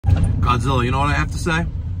Godzilla, you know what I have to say?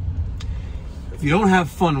 If you don't have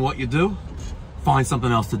fun what you do, find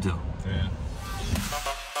something else to do. Yeah.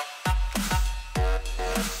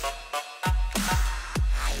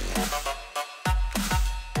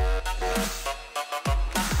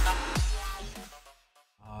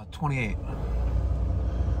 Uh, 28.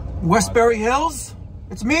 Westbury Hills,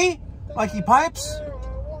 it's me, Mikey Pipes,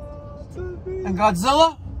 and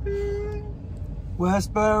Godzilla.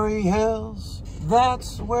 Westbury Hills,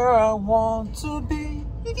 that's where I want to be.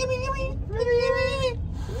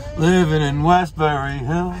 Living in Westbury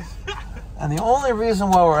Hills. And the only reason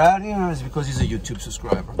why we're out here is because he's a YouTube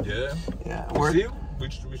subscriber. Yeah. Yeah. We see you. We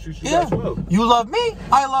shoot you guys well. You love me,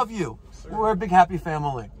 I love you. We're a big happy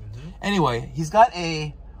family. Anyway, he's got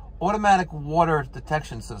a automatic water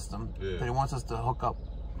detection system that he wants us to hook up,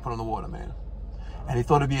 put on the water main. And he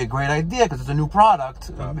thought it'd be a great idea because it's a new product.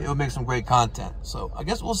 It would make some great content. So I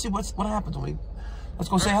guess we'll see what happens when we. Let's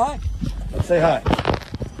go say hi. Let's say hi.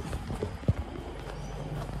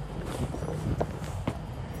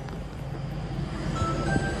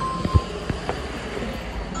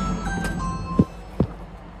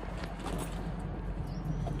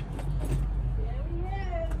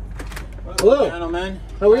 Hello, gentlemen.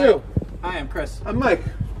 How are you? Hi, I'm Chris. I'm Mike.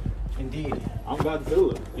 Indeed. I'm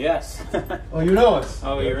Godzilla. Yes. Oh, you know us.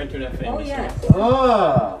 Oh, you're internet famous. Oh, yes.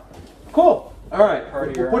 Ah, cool. All right, Part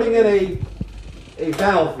of we're your putting in a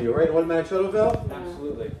valve for you, right? An automatic shuttle valve?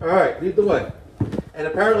 Absolutely. All right, lead the way. And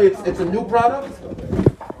apparently it's a new product?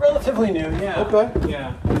 Relatively new, yeah. Okay.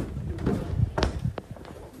 Yeah.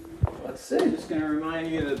 Let's see. Just going to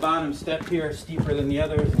remind you the bottom step here is steeper than the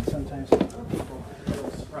others, and sometimes people are a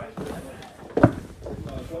little surprised.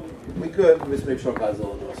 We could. Let me just make sure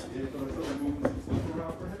Godzilla knows.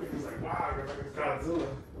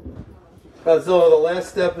 Godzilla, the last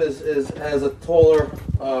step has a taller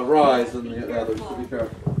rise than the others, so be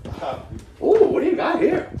careful. Ooh, what do you got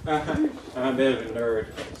here? I'm a bit of a nerd.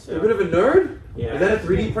 So. You're a bit of a nerd? Yeah. Is that a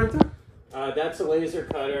 3D printer? That's a laser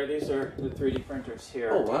cutter. These are the 3D printers here.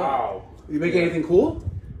 Oh, wow. You make anything cool?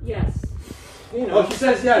 Yes. You know. Oh, she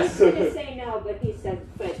says yes. He's going to say no, but he said,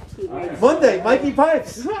 but he writes. Monday, Mikey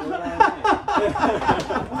Pipes. On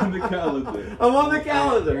the calendar. I'm on the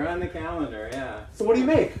calendar. You're on the calendar, yeah. So what do you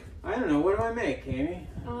make? I don't know. What do I make, Amy?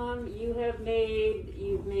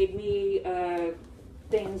 You've made me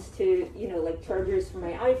things to, like chargers for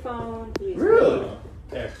my iPhone. Really?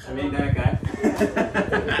 There, I made that guy.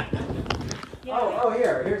 Yeah. Oh,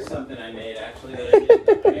 here's something I made actually that I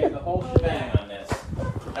did. I made the whole shebang on this.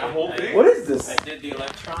 That whole thing? What is this? I did the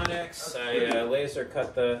electronics. I laser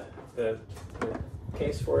cut the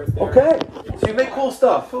case for it there. Okay. So you make cool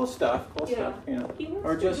stuff. Cool stuff. Yeah. You know. He works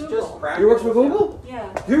Or for just Google. practical. You work for Google?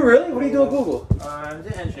 Yeah. Do you really? What do you do at Google? I'm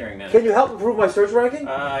the engineering manager. Can you help improve my search ranking?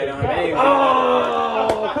 I don't have any.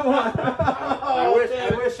 Oh, come on.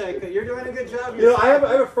 I wish I could. You're doing a good job. You know, I have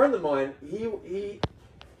a friend of mine. He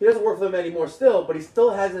doesn't work for them anymore still, but he still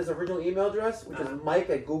has his original email address, which is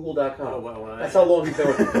mike@google.com. Oh, well, that's how long he's been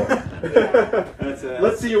working for.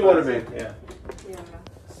 Let's see your water main. Yeah.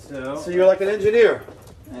 Yeah. So you're like an engineer.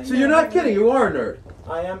 So you're not kidding. You are a nerd.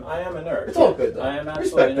 I am a nerd. It's all good though. I am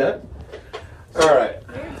absolutely Respect that. All right.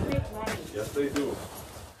 Nerds make money. Yes, they do.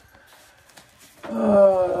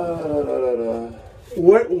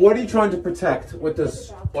 What are you trying to protect with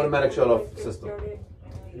this automatic shut-off system?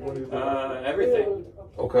 Everything.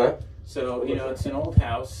 Okay. So, it's an old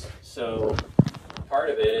house. So part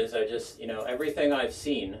of it is I just, everything I've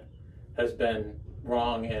seen has been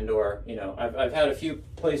wrong or, I've had a few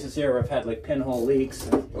places here where I've had like pinhole leaks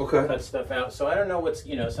and cut stuff out. So I don't know what's,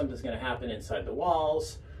 something's going to happen inside the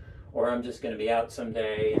walls or I'm just going to be out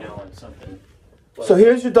someday, and something. So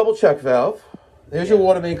here's your double check valve. There's your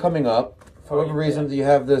water main coming up. For whatever reason, you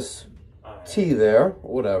have this T there,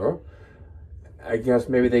 or whatever. I guess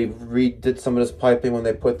maybe they redid some of this piping when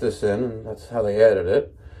they put this in, and that's how they added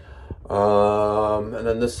it. And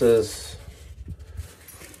then this is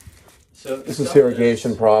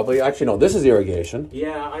irrigation, probably. Actually, no, this is irrigation.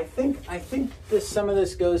 Yeah, I think some of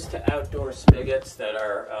this goes to outdoor spigots that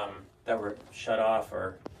are that were shut off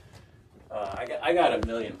or. I got a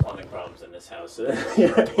million plumbing problems in this house. So,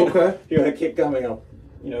 okay. You want to keep coming up,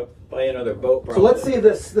 buy another boat. Problem. So let's see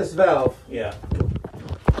this valve. Yeah.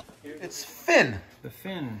 It's Phyn. The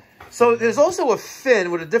Phyn. So there's also a Phyn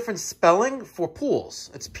with a different spelling for pools.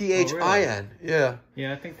 It's P-H-I-N. Oh, really? Yeah.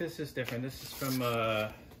 Yeah, I think this is different. This is from I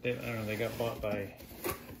don't know. They got bought by.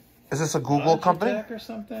 Is this a Google company? Logitech or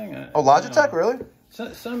something? Logitech, really?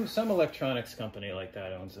 Some electronics company like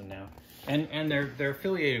that owns them now, and they're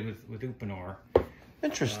affiliated with Uponor.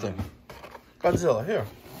 Interesting. Godzilla, here.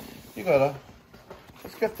 You gotta.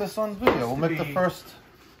 Let's get this on video. We'll make the first.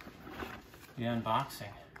 The unboxing.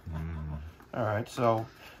 All right, so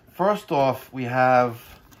first off, we have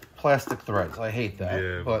plastic threads. I hate that,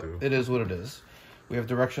 Yeah, but it is what it is. We have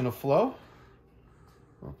direction of flow.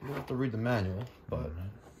 Well, you don't have to read the manual, but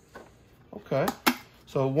okay.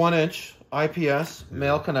 So 1 inch IPS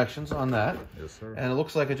male connections on that. Yes, sir. And it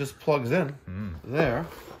looks like it just plugs in there.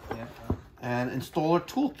 Yeah. And installer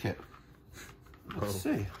toolkit. Let's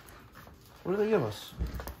see. What do they give us?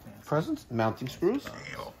 Presents? Mounting screws?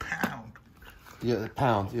 Oh, pound. Yeah, the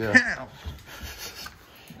pound, yeah. Pound.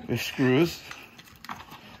 There's screws.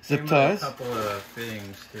 Zip Came with ties. a couple of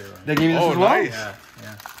fittings too. They gave you this Oh, as well? nice.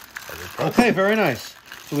 Yeah. Okay, very nice.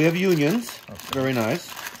 So we have unions. Very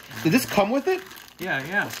nice. Did this come with it? Yeah.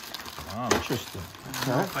 Interesting. I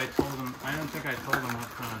don't know if I told them. I don't think I told them what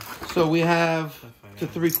kind. So we have the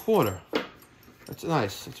 3/4. That's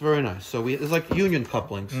nice. It's very nice. So it's like union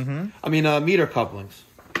couplings. I mean meter couplings.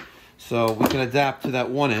 So we can adapt to that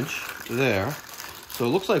 1 inch there. So it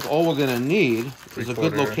looks like all we're gonna need is a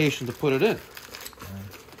good location to put it in.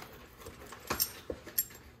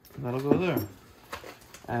 And that'll go there.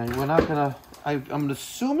 And we're not gonna. I'm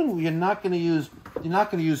assuming you're not gonna use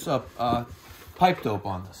pipe dope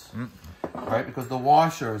on this, right? Because the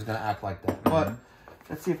washer is gonna act like that. But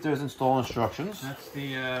let's see if there's install instructions. That's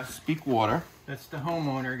the Speak water. that's the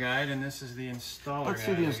homeowner guide, and this is the installer. Let's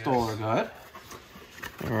see guide, the I installer guess. guide.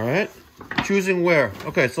 All right. Choosing where.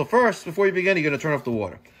 Okay, so first, before you begin, you're going to turn off the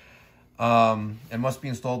water. It must be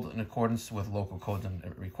installed in accordance with local codes and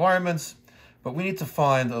requirements, but we need to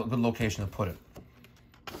find a good location to put it.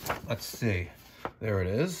 Let's see. There it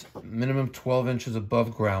is. Minimum 12 inches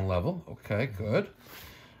above ground level. Okay, good.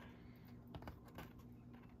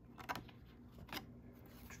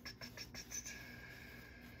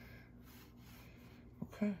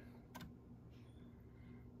 Okay.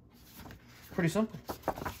 Pretty simple.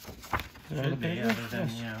 Should be, other than,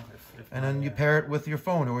 Yes. you know, if And then you pair it with your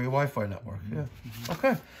phone or your Wi-Fi network. Yeah.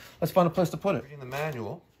 Okay. Let's find a place to put it. Reading the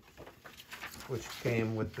manual, which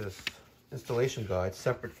came with this installation guide,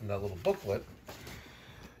 separate from that little booklet,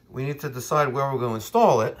 we need to decide where we're going to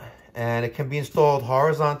install it. And it can be installed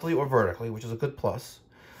horizontally or vertically, which is a good plus.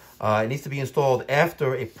 It needs to be installed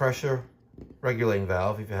after a pressure regulating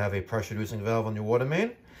valve, if you have a pressure reducing valve on your water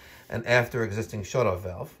main, and after existing shutoff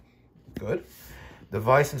valve. Good.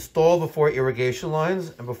 Device installed before irrigation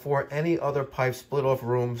lines and before any other pipe split off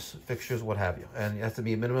rooms, fixtures, what have you. And it has to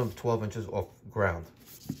be a minimum of 12 inches off ground.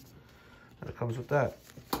 And it comes with that.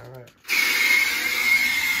 All right.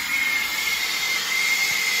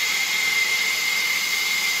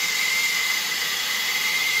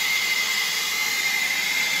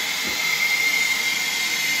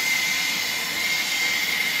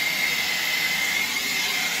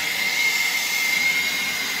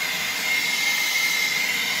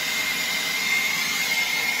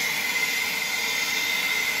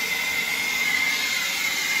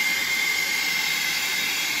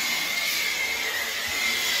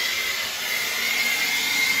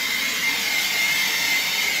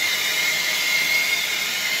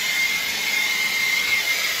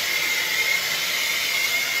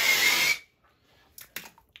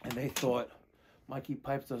 And they thought, Mikey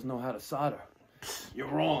Pipes doesn't know how to solder. You're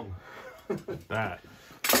wrong. That.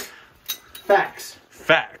 Facts.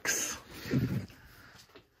 Facts. All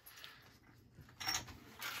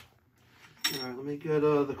right, let me get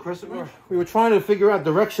the crescent wrench. We were trying to figure out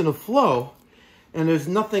direction of flow, and there's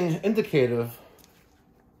nothing indicating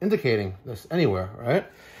this anywhere, right?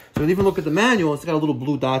 So even look at the manual, it's got a little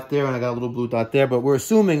blue dot there, and I got a little blue dot there, but we're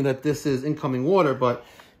assuming that this is incoming water, but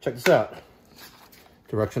check this out.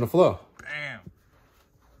 Direction of flow. Bam.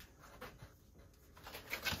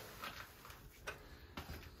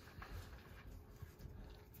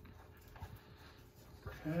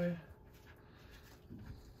 Okay.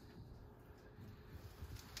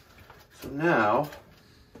 So now,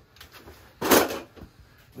 we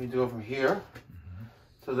need to go from here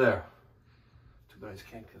to there. Too bad I just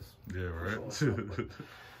can't kiss. Yeah, right.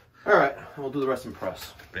 All right, and we'll do the rest in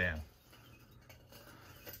press. Bam.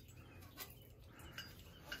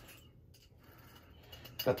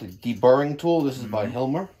 Got the deburring tool. This is by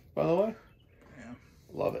Hilmer, by the way. Yeah.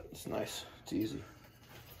 Love it. It's nice. It's easy.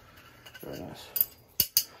 Very nice.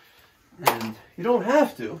 And you don't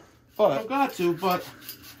have to, but I've got to, but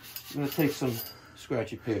I'm going to take some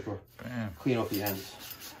scratchy paper, Bam. clean off the ends.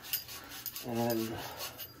 And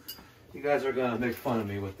you guys are going to make fun of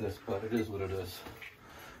me with this, but it is what it is.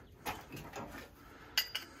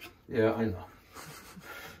 Yeah, I know.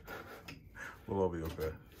 We'll all be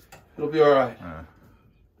okay. It'll be all right.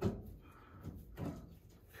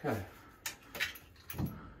 Okay.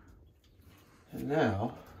 And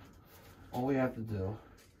now, all we have to do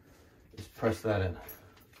Just press that in.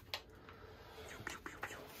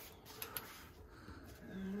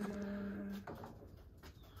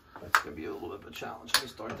 That's gonna be a little bit of a challenge. Let me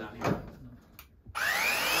start down here.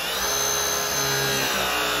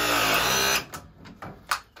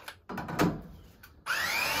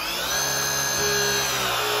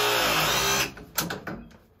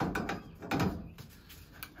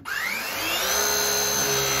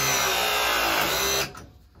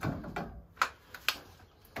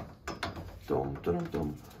 Dum, dum,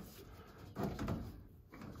 dum.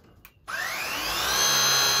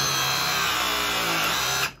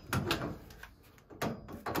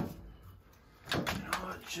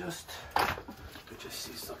 Just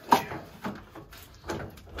see something here.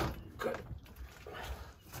 Good.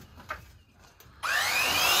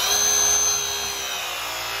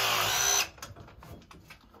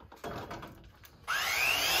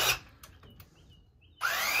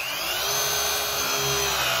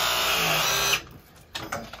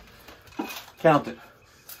 Count it.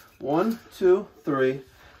 1, 2, 3,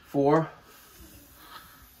 4.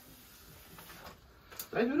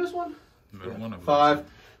 Did I do this one? No, yeah. One of 5,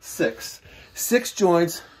 6. 6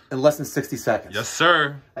 joints in less than 60 seconds. Yes,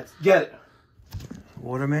 sir. Let's get it.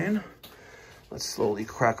 Water main. Let's slowly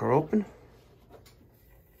crack her open.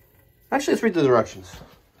 Actually, let's read the directions.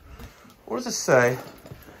 What does it say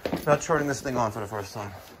about turning this thing on for the first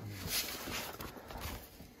time?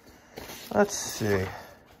 Let's see.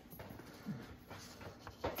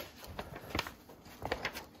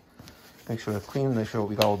 Make sure it's clean, make sure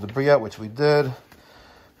we got all the debris out, which we did.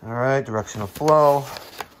 All right, direction of flow.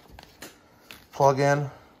 Plug in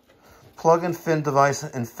Phyn device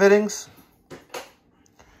and fittings.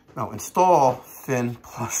 No, install Phyn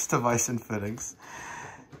plus device and fittings.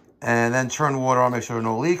 And then turn water on, make sure there are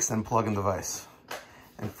no leaks, and plug in device.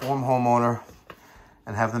 Inform homeowner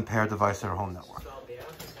and have them pair device to their home network. Installed the app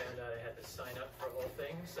and found out I had to sign up for a whole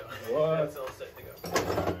thing, so that's all set to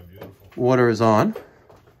go. Water is on.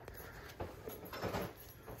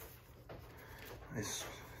 Nice.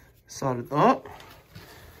 Soldered up.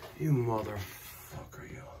 You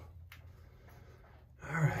motherfucker, you.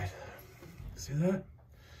 All right. See that?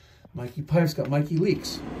 Mikey Pipe's got Mikey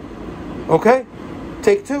leaks. Okay.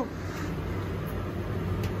 Take 2.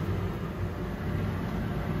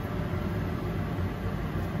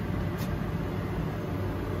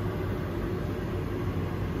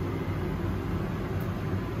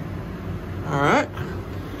 All right.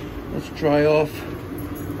 Let's dry off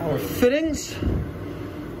our fittings.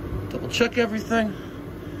 Double check everything.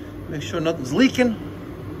 Make sure nothing's leaking.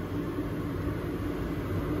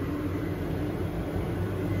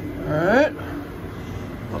 All right.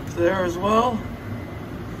 Up there as well.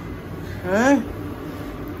 Okay.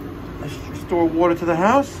 Let's restore water to the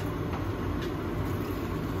house.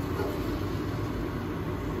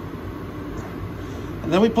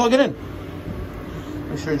 And then we plug it in.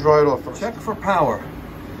 Make sure you dry it off first. Check for power.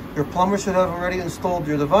 Your plumber should have already installed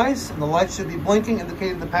your device, and the light should be blinking,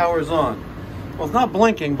 indicating the power is on. Well, it's not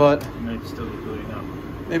blinking, but It might still be booting up.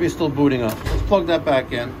 maybe it's still booting up. Let's plug that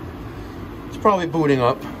back in. It's probably booting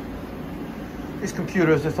up. These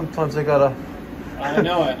computers, sometimes they gotta... I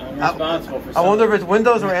know it. I'm responsible for something. I wonder if it's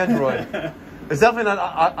Windows or Android. It's definitely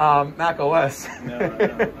not Mac OS. No.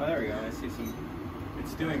 Oh, there we go. I see some.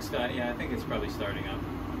 It's doing stuff. Yeah, I think it's probably starting up.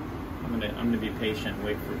 I'm gonna be patient.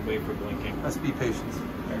 Wait for blinking. Let's be patient.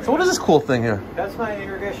 So what is this cool thing here? That's my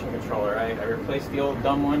irrigation controller. I replaced the old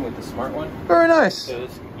dumb one with the smart one. Very nice. So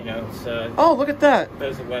it's, oh, look at that.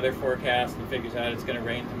 does the weather forecast and figures out it's going to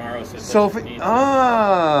rain tomorrow. So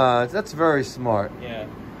that's very smart. Yeah.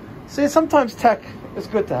 See, sometimes tech is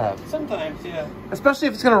good to have. Sometimes, yeah. Especially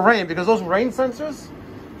if it's going to rain, because those rain sensors,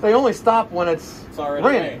 they only stop when it's already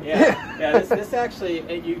raining. Yeah. Yeah. This actually,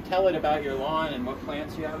 you tell it about your lawn and what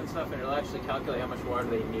plants you have and stuff, and it'll actually calculate how much water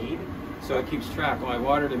they need. So it keeps track. Well, I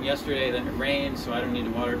watered them yesterday, then it rained, so I don't need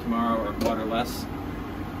to water tomorrow or water less.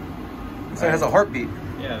 So it has a heartbeat.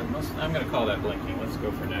 Yeah, I'm going to call that blinking. Let's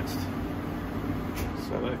go for next.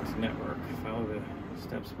 Select network. Follow the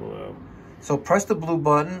steps below. So press the blue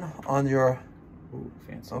button on your... Ooh,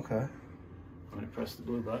 fancy. Okay. I'm going to press the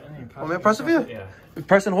blue button. Want me to press it for you? Yeah.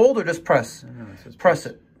 Press and hold or just press? No, it says Press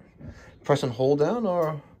it. Press and hold down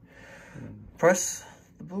or press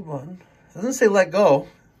the blue button. It doesn't say let go,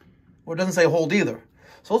 or it doesn't say hold either.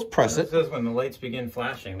 So let's press it. It says when the lights begin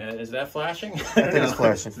flashing. Is that flashing? I think it's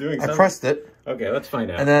flashing. It's doing I something. pressed it. Okay, let's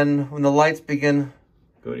find out. And then when the lights begin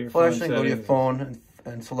go to your flashing, phone go to your settings. phone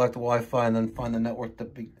and select Wi-Fi, and then find the network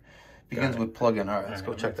that begins with plug-in. All right, let's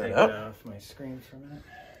go check that take out. off my screen for a minute.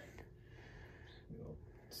 We'll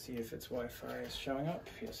see if its Wi-Fi is showing up.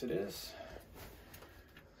 Yes, it is.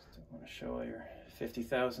 Don't want to show all your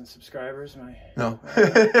 50,000 subscribers. No.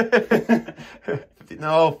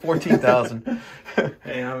 No, 14,000.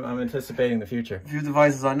 Hey, I'm anticipating the future. Few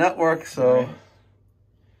devices on network, so. All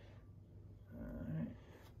right.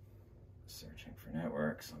 Searching for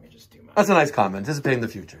networks. Let me just do my. That's a nice comment. Anticipating the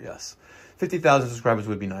future, yes. 50,000 subscribers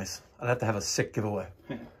would be nice. I'd have to have a sick giveaway.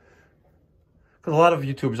 Because a lot of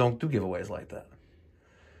YouTubers don't do giveaways like that.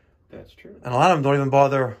 That's true. And a lot of them don't even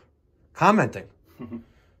bother commenting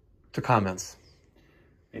to comments.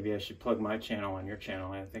 Maybe I should plug my channel on your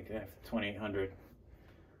channel. I think I have 2,800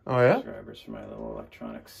 subscribers for my little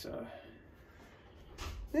electronics.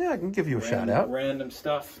 Yeah, I can give you a shout out. Random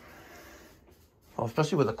stuff. Well,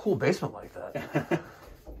 especially with a cool basement like that.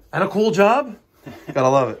 And a cool job. Gotta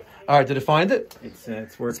love it. All right, did it find it?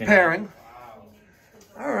 It's working. It's pairing.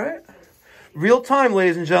 All right. Real time,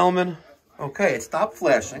 ladies and gentlemen. Okay, it stopped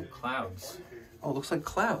flashing. Clouds. Oh, it looks like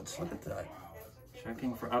clouds. Look at that.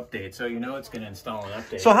 Checking for updates. So you know it's going to install an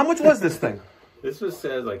update. So how much was this thing? This was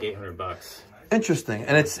said like $800. Interesting.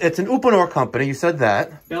 And it's an Uponor company. You said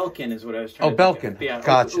that. Belkin is what I was trying to Belkin. think of. Yeah,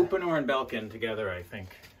 Gotcha. Uponor and Belkin together, I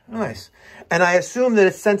think. Nice. And I assume that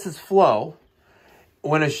it senses flow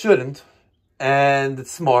when it shouldn't. And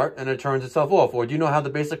it's smart, and it turns itself off. Or do you know how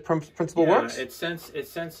the basic principle works? It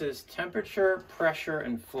senses temperature, pressure,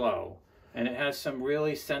 and flow. And it has some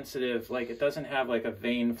really sensitive, like it doesn't have like a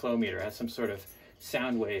vane flow meter. It has some sort of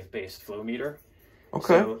sound wave based flow meter.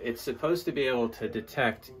 Okay. So it's supposed to be able to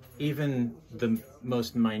detect even the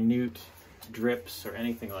most minute drips or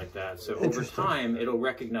anything like that. So over time, it'll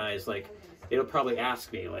recognize, like, it'll probably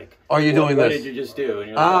ask me, like, are you doing what this? What did you just do?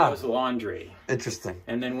 And you're like, oh, it was laundry. Interesting.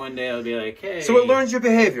 And then one day I'll be like, hey. So it learns your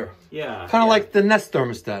behavior. Yeah. Kind of like the Nest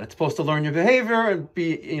thermostat. It's supposed to learn your behavior and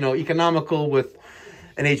be, economical with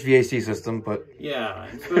an HVAC system, but yeah,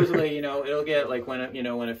 and supposedly, it'll get, like, when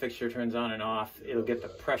a fixture turns on and off, it'll get the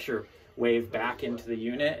pressure wave back into the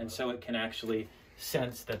unit, and so it can actually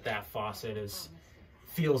sense that faucet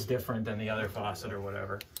feels different than the other faucet or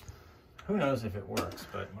whatever. Who knows if it works,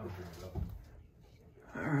 but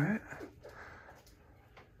all right.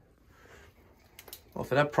 Well,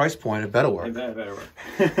 for that price point, it better work. It better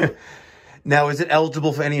work. Now, is it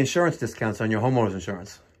eligible for any insurance discounts on your homeowner's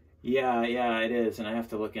insurance? Yeah, it is, and I have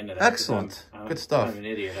to look into that. Excellent. Good stuff. I'm an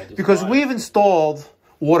idiot. Because we've installed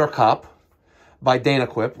WaterCop by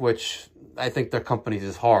Danaquip, which I think their company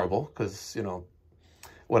is horrible because,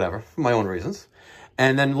 whatever, for my own reasons.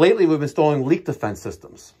 And then lately we've been installing leak defense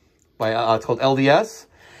systems. It's called LDS.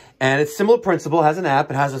 And it's similar principle, has an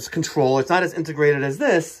app, it has its control. It's not as integrated as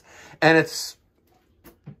this, and it's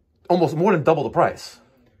almost more than double the price.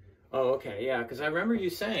 Oh, okay, yeah, because I remember you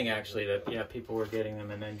saying, actually, that, people were getting them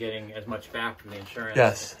and then getting as much back from the insurance.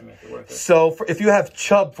 Yes. To make it worth it. So if you have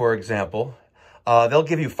Chubb, for example, they'll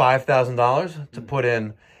give you $5,000 to put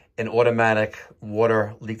in an automatic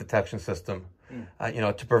water leak detection system,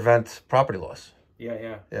 to prevent property loss.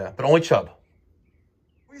 Yeah. Yeah, but only Chubb.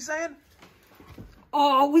 What are you saying?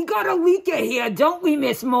 Oh, we got a leaker here, don't we,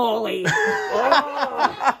 Miss Morley?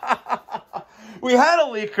 We had a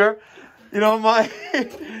leaker.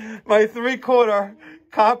 My 3/4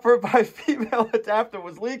 copper by female adapter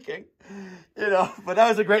was leaking. But that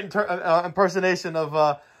was a great impersonation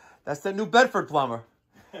of, that's the New Bedford plumber.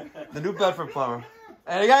 The New Bedford plumber.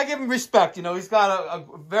 And you gotta give him respect. He's got a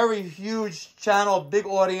very huge channel, big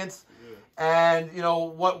audience. And,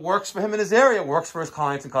 what works for him in his area works for his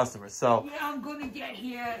clients and customers. So Yeah, I'm gonna get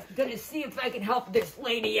here, gonna see if I can help this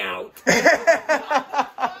lady out. We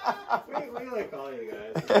like all you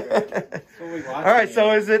guys. All right,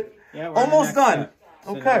 so is it almost done?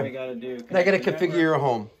 So Okay. now we gotta do. Now you gotta configure your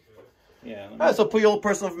home. Yeah. All right, so put your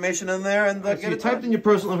personal information in there and get it typed in your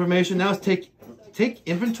personal information. Now take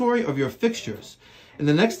inventory of your fixtures. In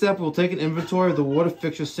the next step, we'll take an inventory of the water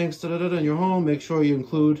fixture sinks in your home. Make sure you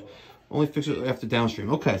include only fixtures after downstream.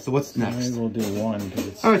 Okay, so what's next? Maybe we'll do one.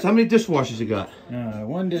 All right, so how many dishwashers you got?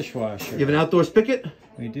 One dishwasher. You have an outdoor spigot?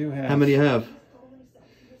 We do have. How many you have?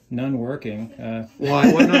 None working.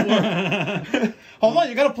 Why? Why not work? Hold on,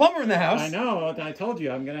 you got a plumber in the house. I know. I told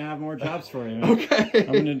you I'm gonna have more jobs for you. Okay.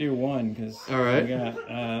 I'm gonna do one because. All right. We got,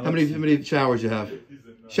 how many showers you have?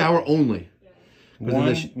 Shower only.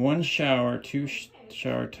 One shower, two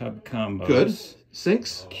shower tub combos. Good.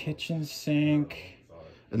 Sinks. Kitchen sink.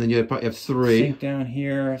 And then you have 3. Sink down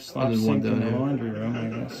here. Slop sink in the laundry room, I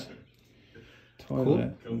guess.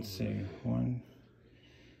 Toilet. Cool. Let's see. 1,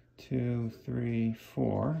 2, 3,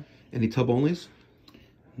 4. Any tub onlys?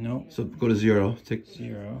 Nope. So go to 0. Take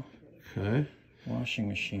 0. Okay. Washing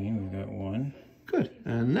machine. We've got 1. Good.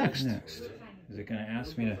 And next. Is it going to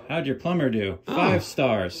ask me to? How'd your plumber do? 5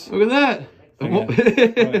 stars. Look at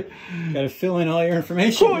that. Got to fill in all your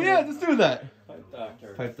information. Cool. Yeah, let's do that.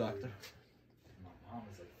 Pipe doctor. My mom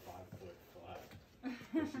is like 5 foot flat.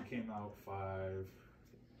 But she came out 5'8".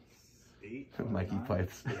 Mikey 5'9".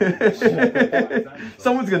 pipes. Yeah.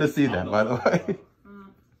 Someone's gonna see that, by the way.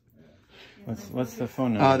 What's the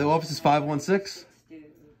phone number? The office is 516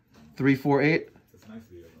 348 It's nice to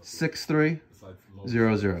be able to- 6300. it's like low-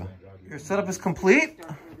 Your setup is complete.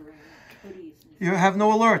 You have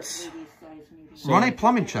no alerts. Run a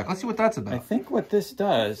plumbing check. Let's see what that's I about. think what this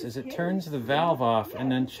does is it turns the valve off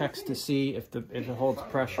and then checks to see if it holds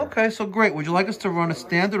pressure. Okay, so great. Would you like us to run a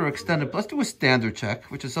standard or extended? Let's do a standard check,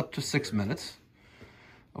 which is up to 6 minutes.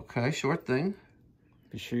 Okay, short thing.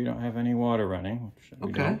 Be sure you don't have any water running. Which we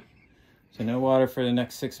Okay. don't. So no water for the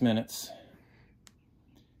next 6 minutes.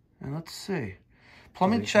 And let's see.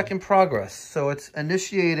 Plumbing check in progress. So it's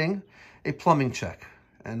initiating a plumbing check.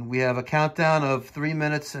 And we have a countdown of 3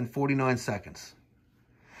 minutes and 49 seconds.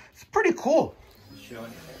 It's pretty cool.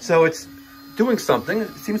 So it's doing something.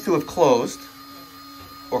 It seems to have closed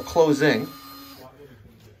or closing.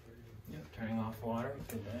 Yep, turning off water.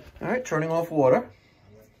 Did that. All right, turning off water.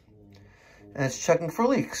 And it's checking for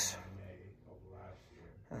leaks.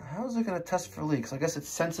 How is it going to test for leaks? I guess it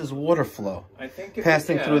senses water flow. I think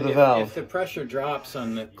passing through the valve. If the pressure drops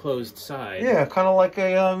on the closed side. Yeah, kind of like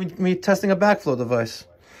me testing a backflow device.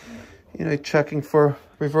 You know, checking for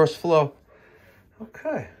reverse flow.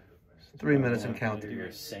 Okay. 3 minutes and Into counting.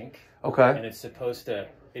 your sink. Okay. And it's supposed to,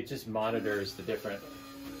 it just monitors the different.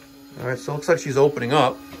 All right, so it looks like she's opening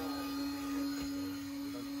up.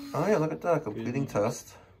 Oh yeah, look at that, completing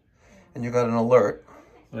test. And you got an alert.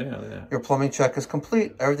 Oh yeah, look at that. Your plumbing check is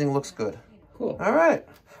complete. Everything looks good. Cool. All right.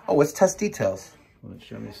 Oh, what's test details? Will it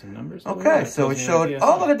show me some numbers? Okay, so it showed,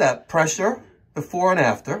 oh, look at that, pressure before and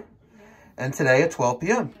after. And today at 12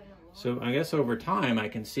 p.m. So I guess over time I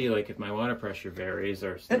can see like if my water pressure varies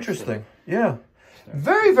or. Interesting. Yeah.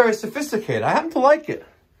 Very, very sophisticated. I happen to like it.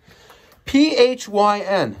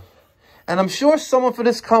 Phyn. And I'm sure someone for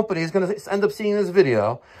this company is going to end up seeing this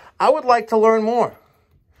video. I would like to learn more.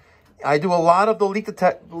 I do a lot of the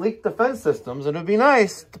leak defense systems, and it would be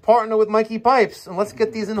nice to partner with Mikey Pipes, and let's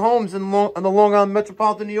get these in homes in the Long Island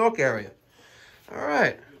metropolitan New York area. All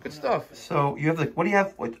right. Good stuff. So you have the, what do you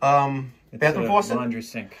have? Bathroom faucet? Laundry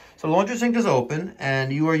sink. So the laundry sink is open,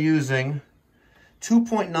 and you are using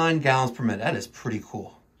 2.9 gallons per minute. That is pretty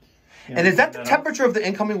cool. Yeah, and is that the temperature of the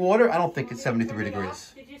incoming water? I don't think it's 73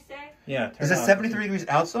 degrees. Did you say? Yeah. Is it 73 degrees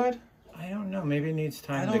outside? I don't know. Maybe it needs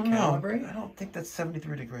time I to don't know. calibrate. I don't think that's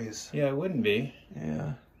 73 degrees. Yeah, it wouldn't be.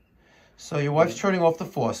 Yeah. So your wife's turning off the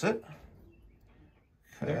faucet.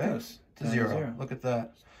 There it goes. To Down zero. Look at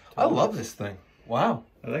that. I love this thing. Wow.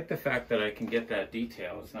 I like the fact that I can get that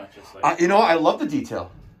detail. It's not just like... You know, I love the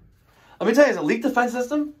detail. Let me tell you, the leak defense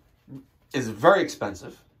system is very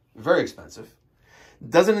expensive. Very expensive.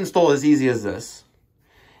 Doesn't install as easy as this.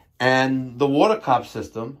 And the water cop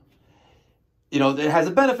system, you know, it has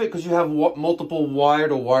a benefit because you have multiple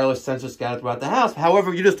wired or wireless sensors scattered throughout the house.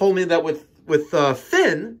 However, you just told me that with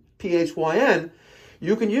Phyn, Phyn,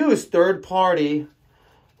 you can use third-party,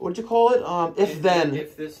 what did you call it? If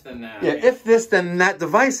this, then that. Yeah, if this, then that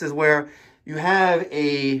devices where you have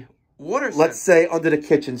a water, let's say under the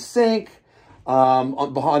kitchen sink,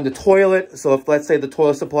 behind the toilet. So if, let's say, the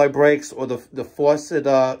toilet supply breaks or the faucet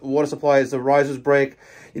water supply is the risers break,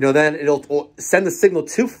 you know, then it'll send the signal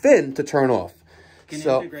to Phyn to turn off. You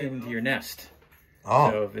can integrate into your Nest.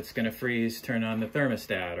 Oh. So if it's going to freeze, turn on the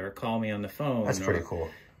thermostat or call me on the phone. That's pretty cool.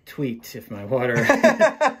 Tweet if my water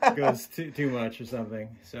goes too much or something.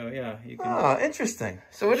 So yeah, you can. Oh, interesting.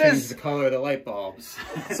 So it change is the color of the light bulbs.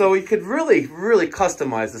 So we could really, really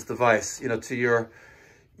customize this device, you know, to your,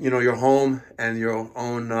 you know, your home and your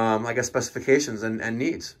own, I guess, specifications and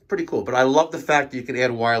needs. Pretty cool. But I love the fact that you can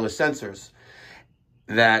add wireless sensors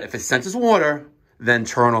that if it senses water, then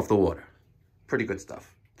turn off the water. Pretty good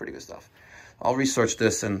stuff. Pretty good stuff. I'll research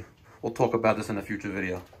this and we'll talk about this in a future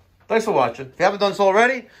video. Thanks for watching. If you haven't done so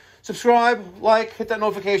already, subscribe, like, hit that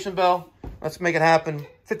notification bell. Let's make it happen.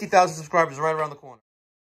 50,000 subscribers right around the corner.